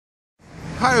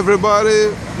Hi everybody,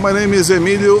 my name is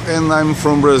Emilio and I'm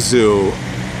from Brazil.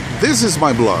 This is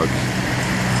my blog.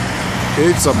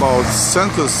 It's about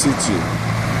Santos City.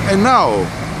 And now,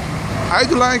 I'd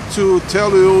like to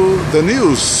tell you the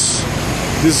news,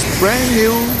 this brand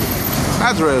new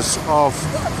address of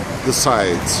the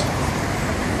site.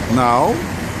 Now,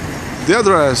 the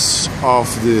address of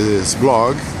this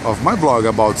blog, of my blog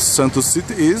about Santos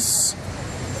City is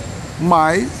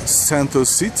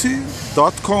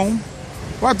mysantoscity.com.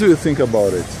 What do you think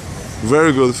about it?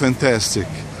 Very good, fantastic.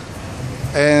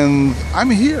 And I'm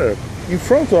here in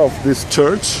front of this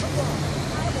church,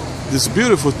 this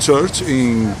beautiful church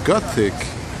in Gothic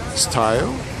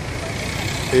style,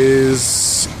 is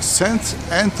St.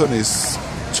 Anthony's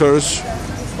Church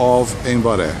of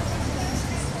Embaré.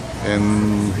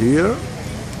 And here,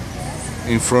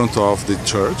 in front of the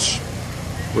church,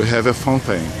 we have a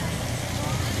fountain.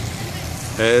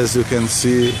 As you can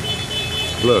see,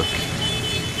 look.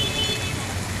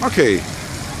 Okay,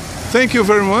 thank you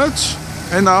very much.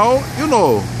 And now you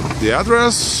know the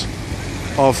address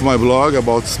of my blog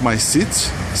about my city,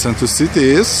 Santos City,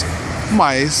 is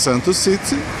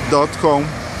mysantoscity.com.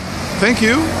 Thank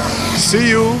you. See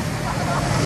you.